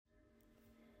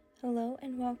Hello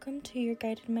and welcome to your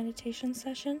guided meditation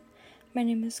session. My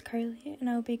name is Carly and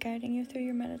I will be guiding you through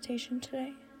your meditation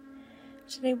today.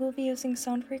 Today we'll be using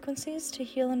sound frequencies to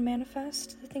heal and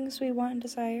manifest the things we want and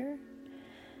desire.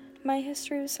 My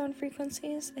history with sound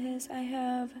frequencies is I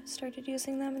have started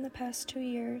using them in the past 2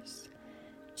 years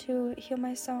to heal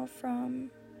myself from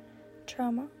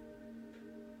trauma.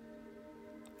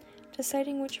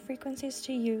 Deciding which frequencies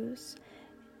to use,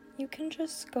 you can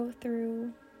just go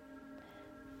through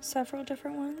several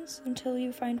different ones until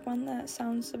you find one that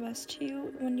sounds the best to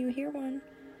you. When you hear one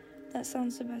that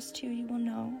sounds the best to you, you will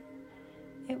know.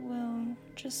 It will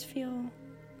just feel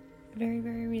very,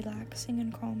 very relaxing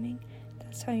and calming.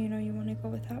 That's how you know you want to go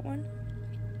with that one.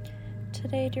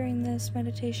 Today, during this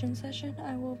meditation session,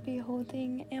 I will be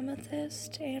holding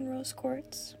amethyst and rose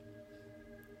quartz.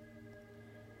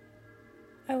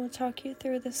 I will talk you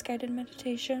through this guided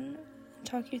meditation,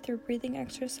 talk you through breathing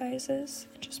exercises,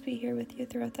 and just be here with you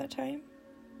throughout that time.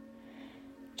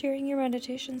 During your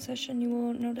meditation session, you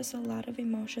will notice a lot of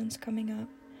emotions coming up.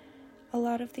 A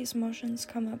lot of these emotions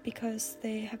come up because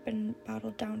they have been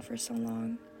bottled down for so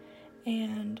long,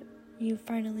 and you've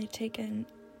finally taken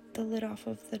the lid off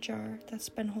of the jar that's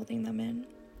been holding them in,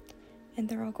 and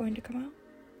they're all going to come out.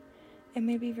 It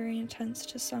may be very intense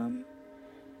to some,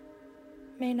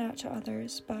 may not to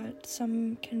others, but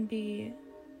some can be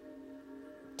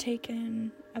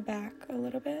taken aback a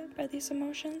little bit by these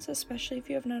emotions, especially if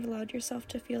you have not allowed yourself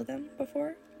to feel them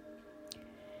before.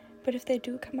 But if they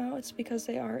do come out, it's because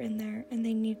they are in there and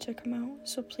they need to come out.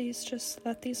 So please just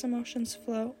let these emotions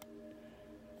flow.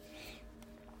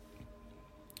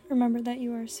 Remember that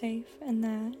you are safe and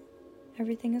that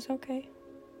everything is okay.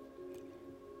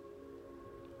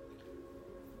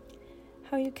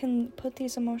 How you can put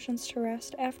these emotions to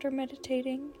rest after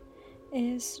meditating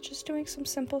is just doing some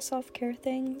simple self-care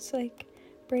things like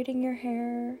braiding your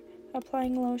hair,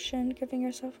 applying lotion, giving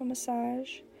yourself a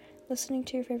massage, listening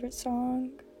to your favorite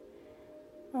song.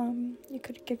 You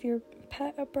could give your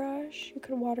pet a brush, you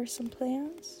could water some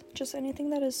plants, just anything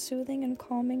that is soothing and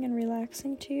calming and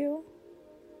relaxing to you.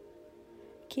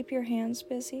 Keep your hands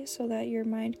busy so that your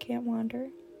mind can't wander.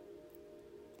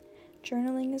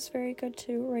 Journaling is very good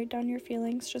too. Write down your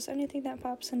feelings, just anything that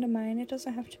pops into mind. It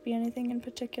doesn't have to be anything in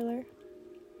particular.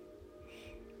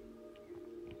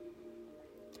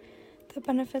 The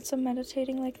benefits of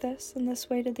meditating like this, in this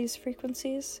way to these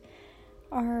frequencies,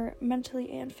 are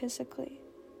mentally and physically.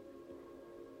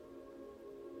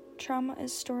 Trauma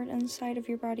is stored inside of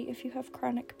your body. If you have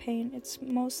chronic pain, it's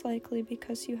most likely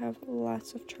because you have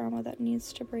lots of trauma that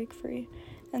needs to break free.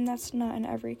 And that's not in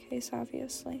every case,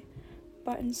 obviously.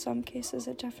 But in some cases,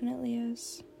 it definitely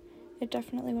is. It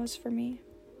definitely was for me.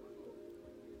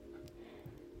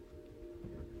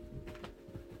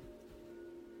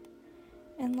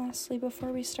 And lastly,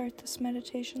 before we start this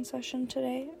meditation session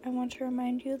today, I want to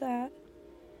remind you that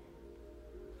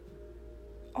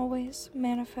always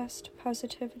manifest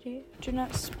positivity. Do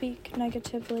not speak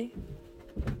negatively.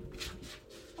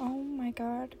 Oh my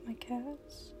God, my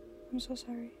cats. I'm so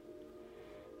sorry.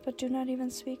 But do not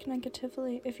even speak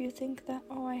negatively. If you think that,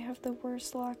 I have the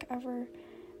worst luck ever,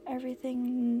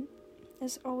 everything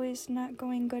is always not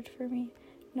going good for me,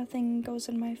 nothing goes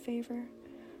in my favor,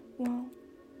 well,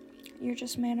 you're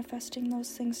just manifesting those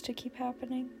things to keep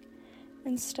happening.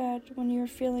 Instead, when you're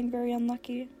feeling very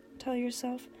unlucky, tell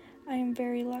yourself, I am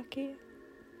very lucky.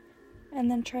 And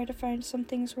then try to find some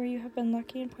things where you have been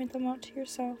lucky and point them out to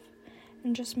yourself.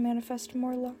 And just manifest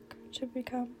more luck to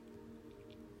become.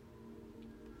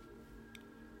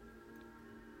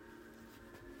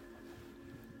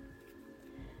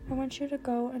 I want you to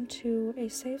go into a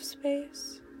safe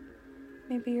space.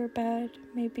 Maybe your bed,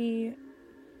 maybe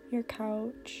your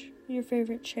couch, your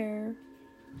favorite chair,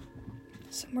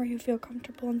 somewhere you feel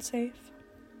comfortable and safe.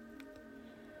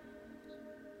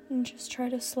 And just try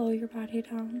to slow your body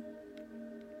down.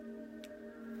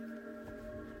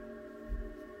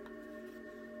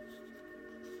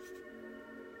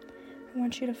 I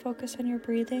want you to focus on your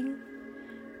breathing.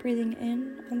 Breathing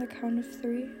in on the count of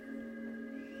 3.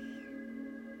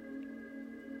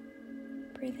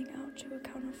 Breathing out to a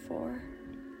count of 4.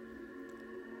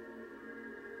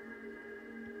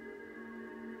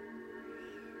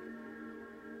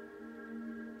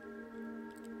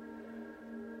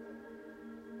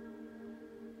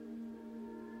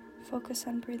 Focus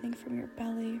on breathing from your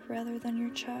belly rather than your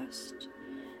chest,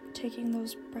 taking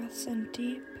those breaths in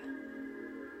deep.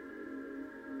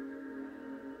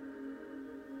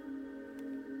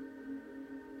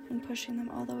 And pushing them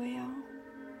all the way out.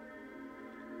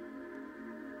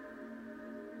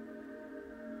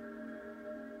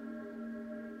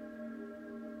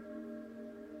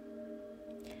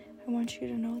 I I want you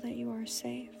to know that you are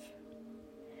safe.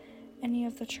 Any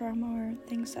of the trauma or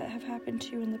things that have happened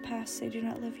to you in the past, they do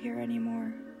not live here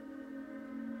anymore.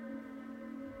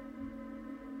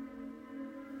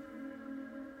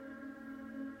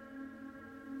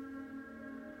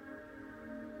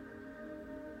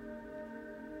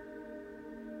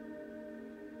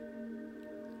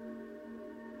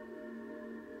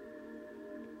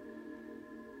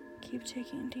 Keep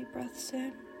taking deep breaths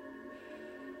in.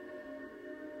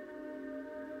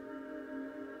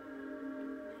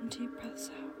 And deep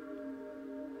breaths out.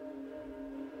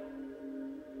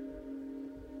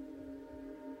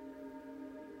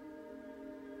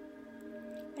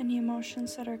 Any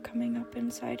emotions that are coming up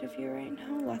inside of you right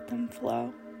now, let them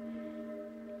flow.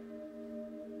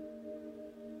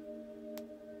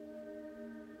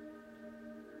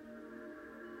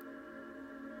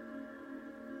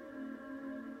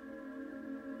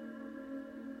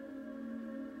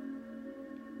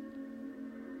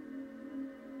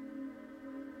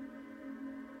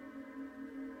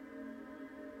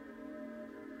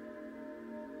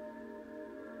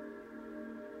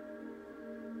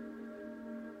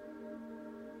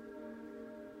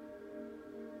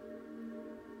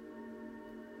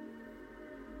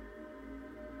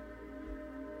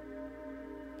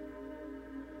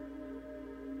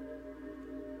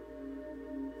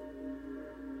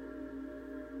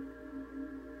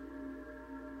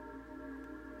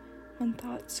 When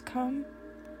thoughts come,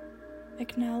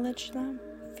 acknowledge them,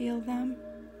 feel them,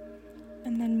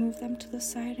 and then move them to the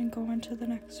side and go on to the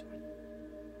next one.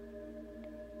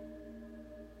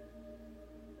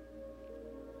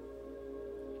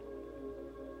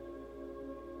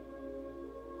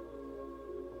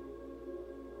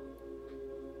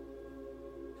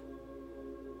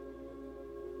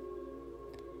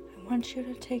 I want you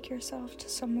to take yourself to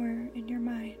somewhere in your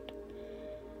mind.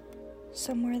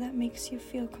 Somewhere that makes you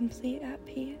feel complete at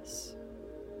peace.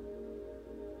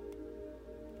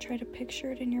 Try to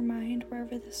picture it in your mind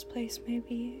wherever this place may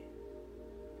be.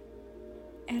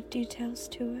 Add details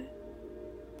to it.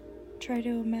 Try to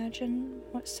imagine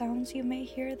what sounds you may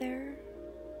hear there.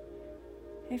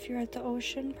 If you're at the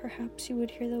ocean, perhaps you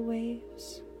would hear the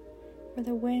waves, or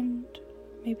the wind,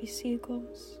 maybe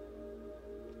seagulls.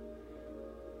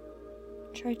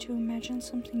 Try to imagine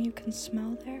something you can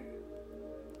smell there.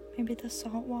 Maybe the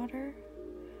salt water,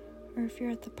 or if you're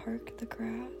at the park, the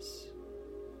grass.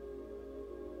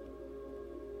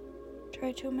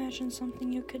 Try to imagine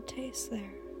something you could taste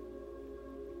there.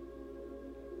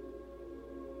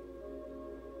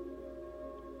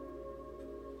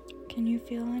 Can you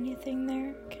feel anything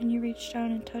there? Can you reach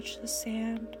down and touch the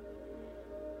sand?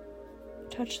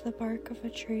 Touch the bark of a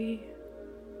tree?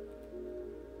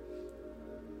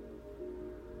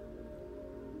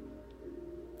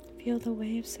 Feel the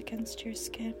waves against your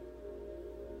skin,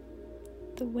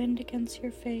 the wind against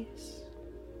your face.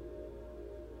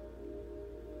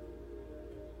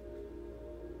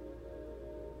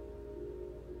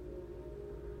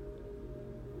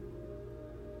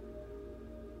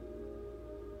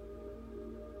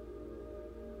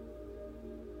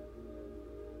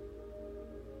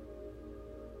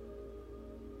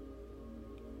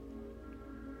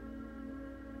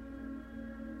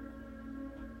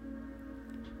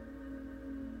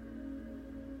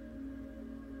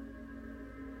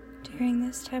 During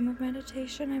this time of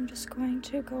meditation, I'm just going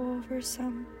to go over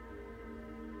some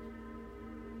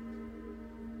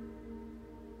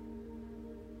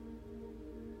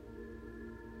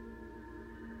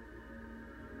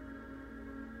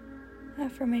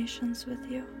affirmations with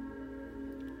you.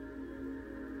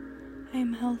 I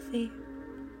am healthy.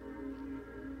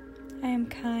 I am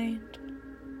kind.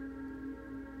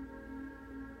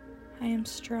 I am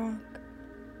strong.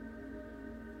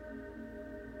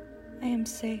 I am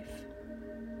safe.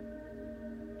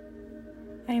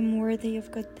 I am worthy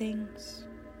of good things.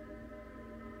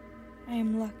 I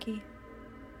am lucky.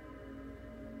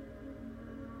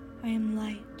 I am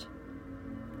light.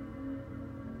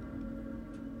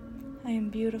 I am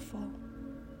beautiful.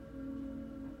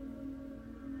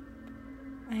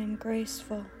 I am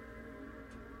graceful.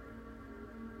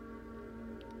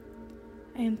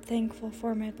 I am thankful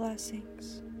for my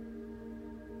blessings.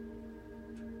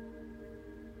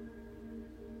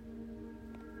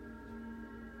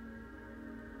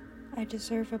 I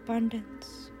deserve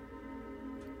abundance.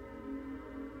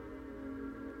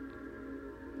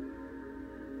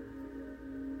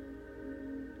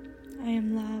 I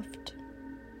am loved.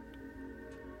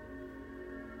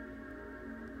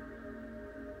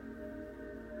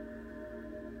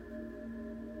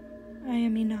 I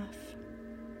am enough.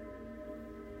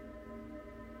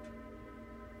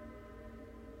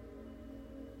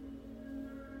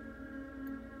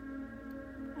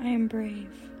 I am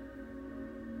brave.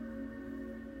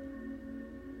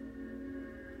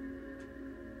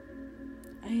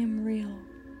 I am real.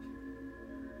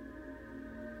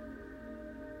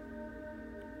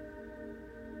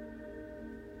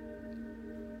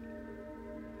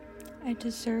 I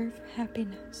deserve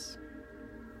happiness.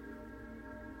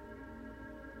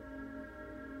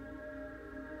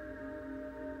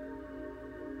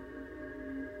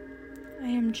 I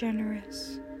am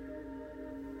generous.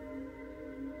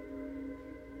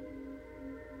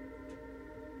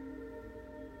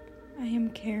 I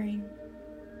am caring.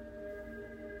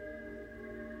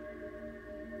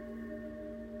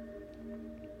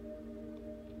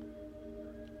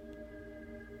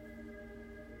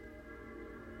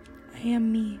 I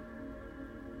am me.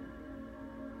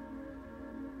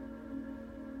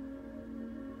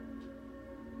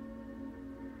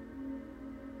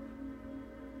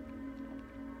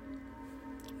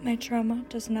 My trauma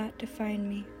does not define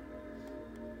me.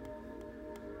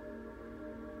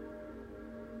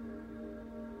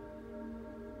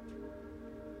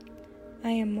 I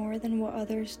am more than what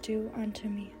others do unto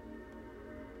me.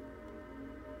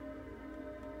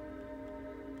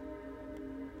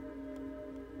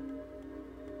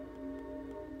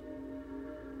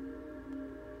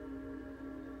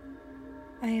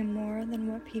 I am more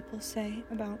than what people say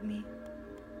about me.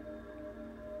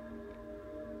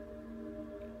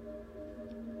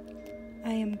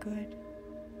 I am good.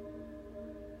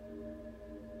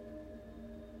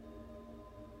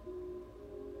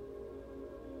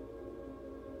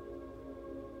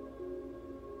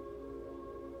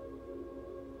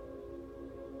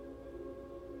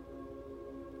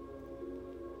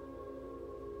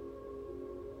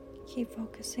 Keep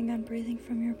focusing on breathing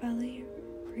from your belly.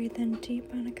 Breathe in deep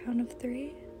on a count of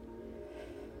 3.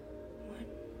 1,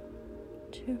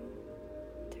 2,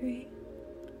 3.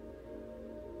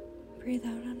 Breathe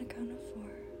out on a count of 4.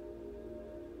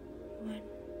 1,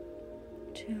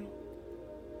 2,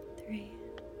 3,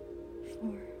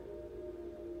 4.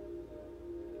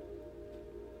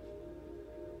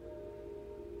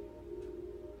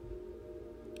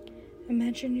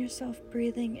 Imagine yourself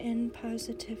breathing in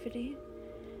positivity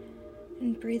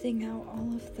and breathing out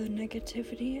all of the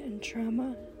negativity and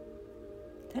trauma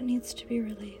that needs to be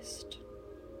released.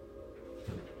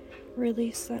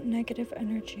 Release that negative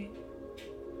energy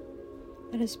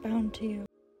that is bound to you.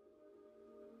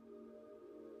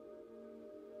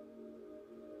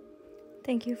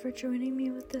 Thank you for joining me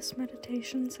with this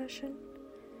meditation session.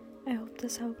 I hope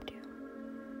this helped you.